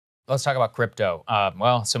let's talk about crypto.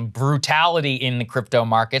 Well, some brutality in the crypto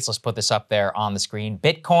markets. Let's put this up there on the screen.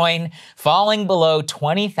 Bitcoin falling below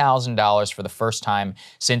 $20,000 for the first time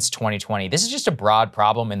since 2020. This is just a broad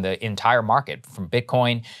problem in the entire market, from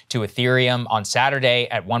Bitcoin to Ethereum. On Saturday,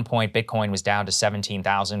 at one point, Bitcoin was down to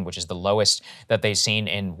 17,000, which is the lowest that they've seen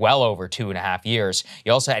in well over 2.5 years.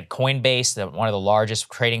 You also had Coinbase, one of the largest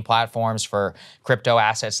trading platforms for crypto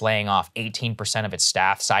assets, laying off 18% of its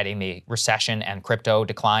staff, citing the recession and crypto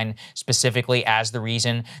decline specifically as the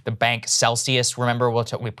reason. The bank Celsius, remember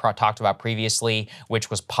we talked about previously, which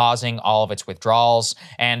was pausing all of its withdrawals.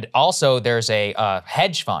 And also there's a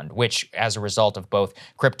hedge fund, which as a result of both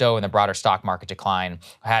crypto and the broader stock market decline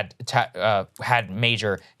had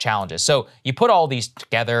major challenges. So you put all these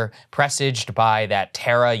together, presaged by that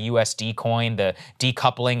Terra USD coin, the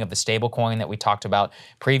decoupling of the stable coin that we talked about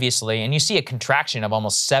previously, and you see a contraction of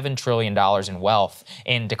almost $7 trillion in wealth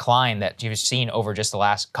in decline that you've seen over just the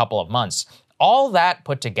last couple of months. All that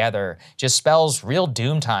put together just spells real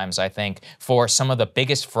doom times, I think, for some of the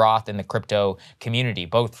biggest froth in the crypto community,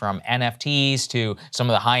 both from NFTs to some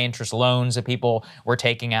of the high interest loans that people were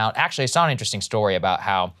taking out. Actually, I saw an interesting story about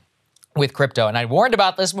how with crypto, and I warned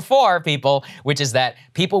about this before, people, which is that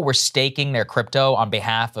people were staking their crypto on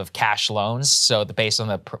behalf of cash loans, so based on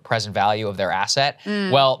the present value of their asset.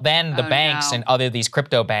 Well, then the banks and these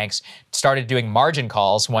crypto banks started doing margin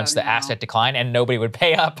calls once the asset declined, and nobody would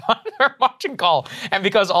pay up on their margin call. And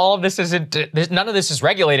because all of this none of this is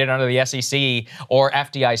regulated under the SEC or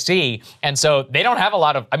FDIC, and so they don't have a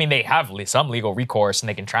lot of, I mean, they have some legal recourse and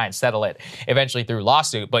they can try and settle it eventually through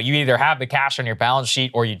lawsuit, but you either have the cash on your balance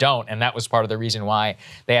sheet or you don't, and that was part of the reason why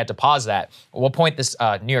they had to pause that. We'll point this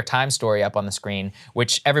New York Times story up on the screen,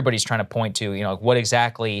 which everybody's trying to point to, what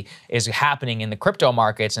exactly is happening in the crypto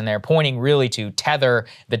markets, and they're pointing really to Tether,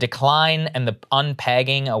 the decline and the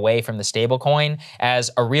unpegging away from the stablecoin as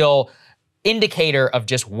a real indicator of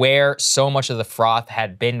just where so much of the froth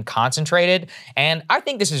had been concentrated. And I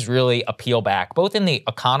think this is really a peel back, both in the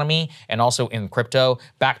economy and also in crypto,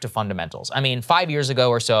 back to fundamentals. I mean, 5 years ago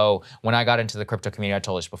or so, when I got into the crypto community, I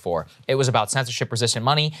told this before, it was about censorship-resistant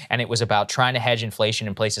money, and it was about trying to hedge inflation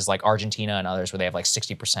in places like Argentina and others where they have like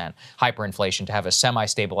 60% hyperinflation to have a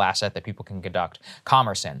semi-stable asset that people can conduct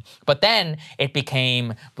commerce in. But then it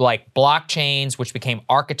became like blockchains, which became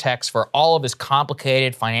architects for all of this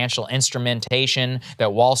complicated financial instrumentation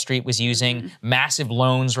that Wall Street was using. Massive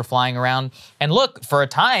loans were flying around. And look, for a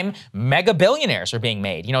time, mega billionaires are being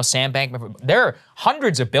made. Sam Bankman, there are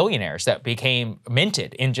hundreds of billionaires that became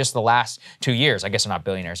minted in just the last 2 years. I guess they're not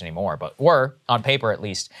billionaires anymore, but were, on paper at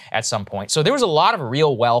least, at some point. So there was a lot of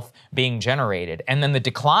real wealth being generated. And then the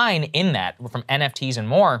decline in that from NFTs and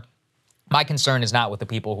more, my concern is not with the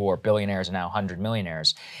people who are billionaires and now 100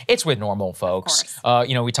 millionaires. It's with normal folks.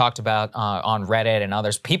 We talked about on Reddit and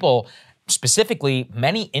others, people, specifically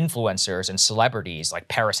many influencers and celebrities like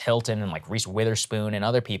Paris Hilton and like Reese Witherspoon and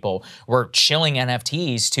other people were shilling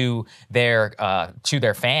NFTs to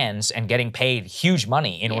their fans and getting paid huge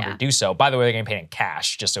money in order to do so. By the way, they're getting paid in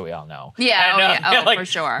cash, just so we all know. For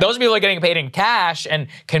sure. Those people are getting paid in cash and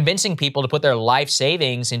convincing people to put their life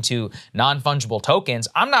savings into non-fungible tokens.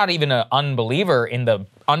 I'm not even an unbeliever in the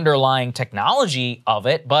underlying technology of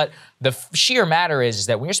it, but the sheer matter is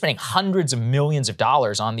that when you're spending hundreds of millions of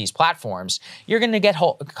dollars on these platforms, you're going to get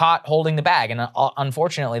caught holding the bag. And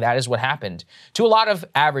unfortunately, that is what happened to a lot of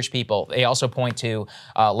average people. They also point to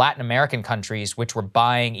Latin American countries, which were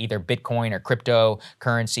buying either Bitcoin or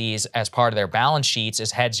cryptocurrencies as part of their balance sheets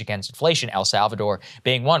as hedge against inflation, El Salvador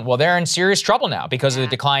being one. Well, they're in serious trouble now because of the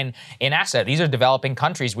decline in asset. These are developing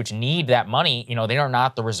countries which need that money. They are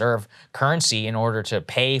not the reserve currency in order to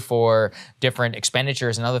pay for different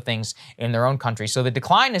expenditures and other things in their own country. So the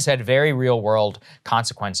decline has had very real world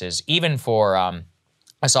consequences, even for,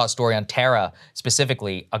 I saw a story on Terra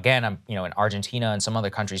specifically, again, in Argentina and some other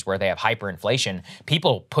countries where they have hyperinflation.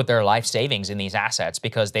 People put their life savings in these assets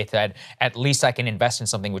because they said, at least I can invest in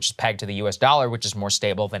something which is pegged to the US dollar, which is more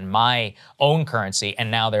stable than my own currency, and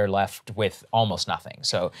now they're left with almost nothing.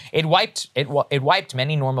 So it wiped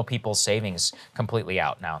many normal people's savings completely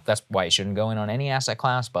out. Now, that's why you shouldn't go in on any asset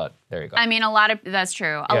class, but there you go. I mean, that's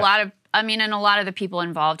true. And a lot of the people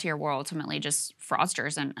involved here were ultimately just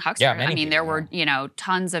fraudsters and hucksters. There were,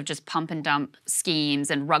 tons of just pump and dump schemes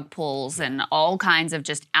and rug pulls and all kinds of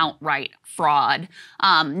just outright fraud.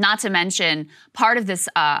 Not to mention, part of this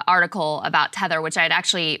article about Tether, which I had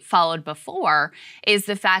actually followed before, is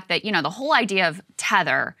the fact that, the whole idea of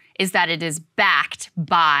Tether is that it is backed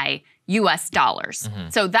by US dollars.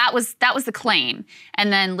 So that was the claim.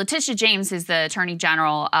 And then Letitia James, who's the Attorney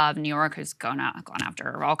General of New York, who's gone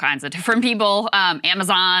after all kinds of different people,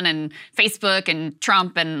 Amazon and Facebook and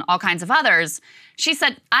Trump and all kinds of others, she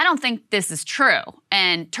said, I don't think this is true.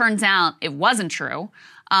 And turns out it wasn't true.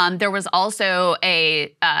 There was also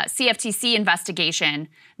a CFTC investigation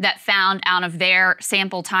that found out of their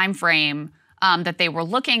sample time frame that they were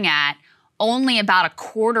looking at, only about a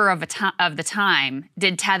quarter of the time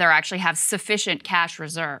did Tether actually have sufficient cash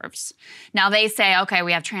reserves. Now they say, okay,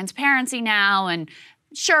 we have transparency now, and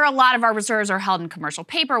sure, a lot of our reserves are held in commercial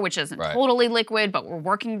paper, which isn't totally liquid, but we're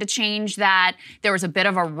working to change that. There was a bit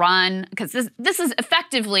of a run, because this is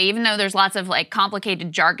effectively, even though there's lots of like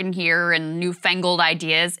complicated jargon here and newfangled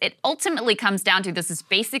ideas, it ultimately comes down to this is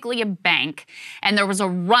basically a bank, and there was a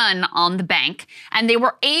run on the bank, and they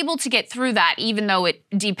were able to get through that even though it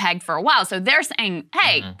depegged for a while. So they're saying,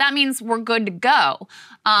 hey, that means we're good to go.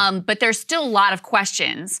 But there's still a lot of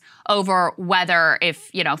questions over whether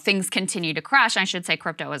if, things continue to crash, I should say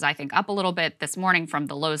crypto is, I think, up a little bit this morning from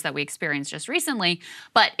the lows that we experienced just recently.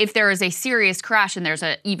 But if there is a serious crash and there's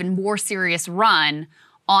an even more serious run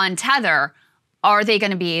on Tether, are they going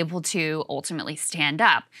to be able to ultimately stand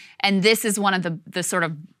up? And this is one of the sort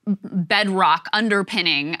of bedrock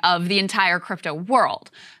underpinning of the entire crypto world.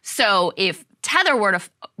 So if Tether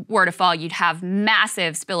were to fall, you'd have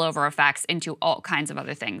massive spillover effects into all kinds of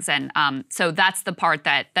other things. And so that's the part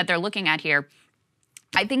that they're looking at here.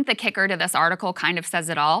 I think the kicker to this article kind of says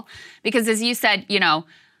it all, because as you said,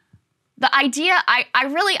 the idea, I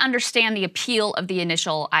really understand the appeal of the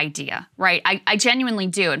initial idea, right? I genuinely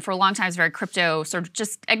do. And for a long time, I was very crypto sort of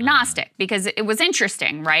just agnostic because it was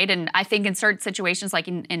interesting, right? And I think in certain situations, like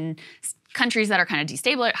in countries that are kind of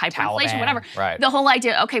destabilized, hyperinflation, whatever, the whole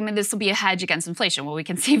idea, okay, maybe this will be a hedge against inflation. Well, we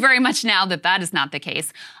can see very much now that is not the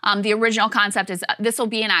case. The original concept is this will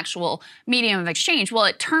be an actual medium of exchange. Well,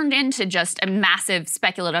 it turned into just a massive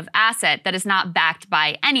speculative asset that is not backed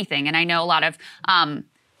by anything. And I know a lot of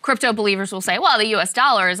crypto believers will say, well, the US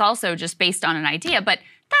dollar is also just based on an idea, but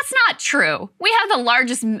that's not true. We have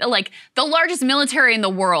the largest military in the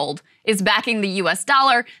world is backing the US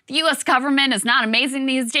dollar. The US government is not amazing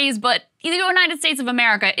these days, but the United States of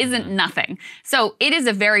America isn't nothing. So it is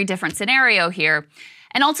a very different scenario here.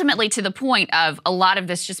 And ultimately, to the point of a lot of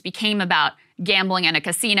this just became about gambling in a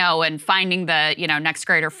casino and finding the next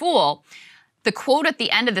greater fool. The quote at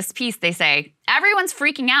the end of this piece, they say, everyone's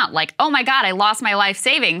freaking out, like, oh my God, I lost my life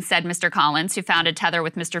savings, said Mr. Collins, who founded Tether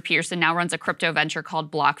with Mr. Pearson, now runs a crypto venture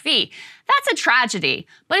called Block V. That's a tragedy,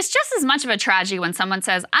 but it's just as much of a tragedy when someone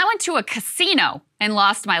says, I went to a casino and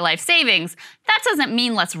lost my life savings. That doesn't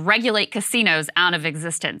mean let's regulate casinos out of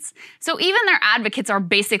existence. So even their advocates are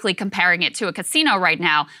basically comparing it to a casino right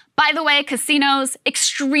now. By the way, casinos,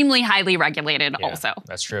 extremely highly regulated also.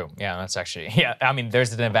 That's true. Yeah, that's actually, I mean,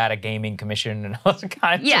 there's the Nevada Gaming Commission and all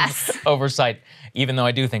kinds of oversight, even though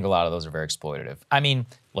I do think a lot of those are very exploitative. I mean,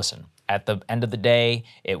 listen, at the end of the day,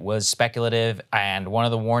 it was speculative, and one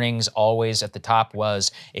of the warnings always at the top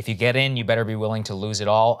was, if you get in, you better be willing to lose it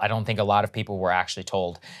all. I don't think a lot of people were actually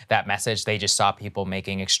told that message. They just saw people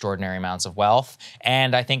making extraordinary amounts of wealth,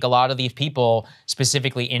 and I think a lot of these people,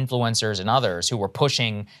 specifically influencers and others, who were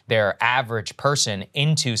pushing their average person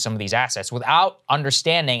into some of these assets without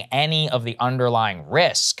understanding any of the underlying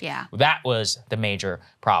risk, that was the major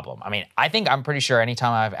problem. I mean, I'm pretty sure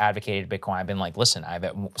anytime I've advocated Bitcoin, I've been like, listen, I've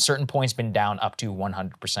at certain points been down up to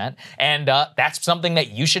 100%. And that's something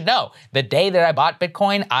that you should know. The day that I bought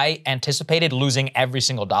Bitcoin, I anticipated losing every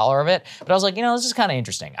single dollar of it. But I was like, this is kind of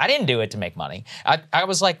interesting. I didn't do it to make money. I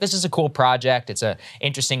was like, this is a cool project. It's an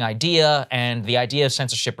interesting idea. And the idea of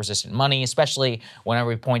censorship-resistant money, especially whenever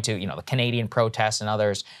we point to, the Canadian protests and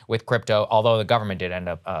others with crypto, although the government did end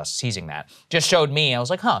up seizing that, just showed me, I was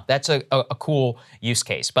like, that's a cool use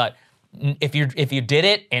case. But if you did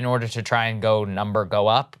it in order to try and go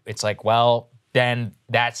up, it's like, well, then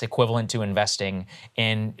that's equivalent to investing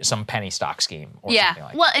in some penny stock scheme or something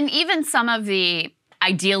like that. Well, and even some of the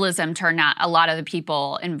idealism turned out, a lot of the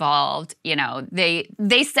people involved,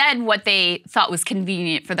 they said what they thought was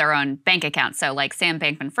convenient for their own bank account. So like Sam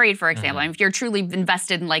Bankman-Fried, for example, I mean, if you're truly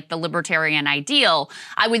invested in like the libertarian ideal,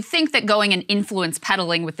 I would think that going and influence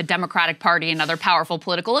peddling with the Democratic Party and other powerful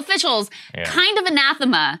political officials, kind of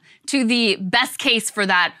anathema to the best case for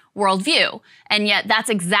that worldview. And yet that's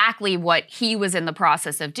exactly what he was in the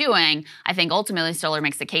process of doing. I think ultimately Stoller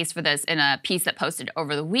makes the case for this in a piece that posted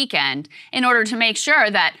over the weekend in order to make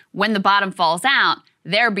sure that when the bottom falls out,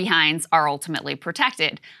 their behinds are ultimately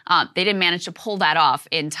protected. They didn't manage to pull that off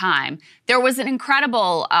in time. There was an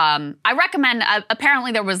incredible, I recommend,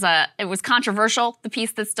 apparently it was controversial, the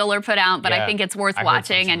piece that Stiller put out, but I think it's worth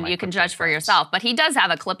watching and you can judge for yourself. But he does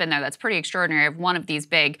have a clip in there that's pretty extraordinary of one of these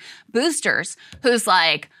big boosters who's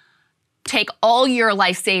like, take all your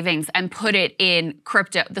life savings and put it in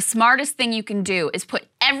crypto. The smartest thing you can do is put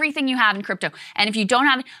everything you have in crypto. And if you don't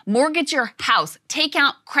have it, mortgage your house, take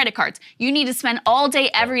out credit cards. You need to spend all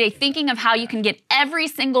day, every day thinking of how you can get every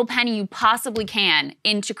single penny you possibly can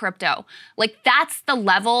into crypto. Like that's the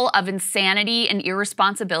level of insanity and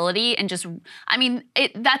irresponsibility and just, I mean,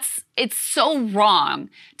 it's so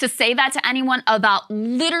wrong to say that to anyone about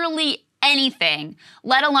literally anything,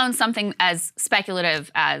 let alone something as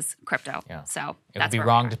speculative as crypto. Yeah. So it would be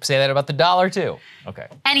wrong to say that about the dollar too. Okay.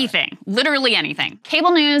 Anything, literally anything.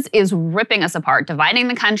 Cable news is ripping us apart, dividing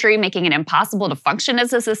the country, making it impossible to function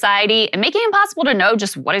as a society, and making it impossible to know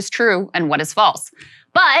just what is true and what is false.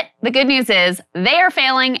 But the good news is they are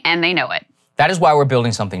failing and they know it. That is why we're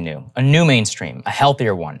building something new, a new mainstream, a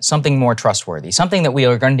healthier one, something more trustworthy, something that we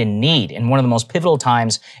are going to need in one of the most pivotal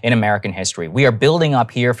times in American history. We are building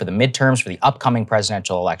up here for the midterms, for the upcoming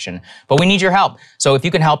presidential election, but we need your help. So if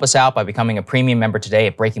you can help us out by becoming a premium member today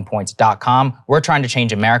at breakingpoints.com, we're trying to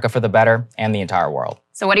change America for the better and the entire world.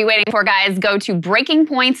 So what are you waiting for, guys? Go to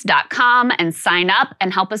breakingpoints.com and sign up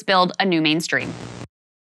and help us build a new mainstream.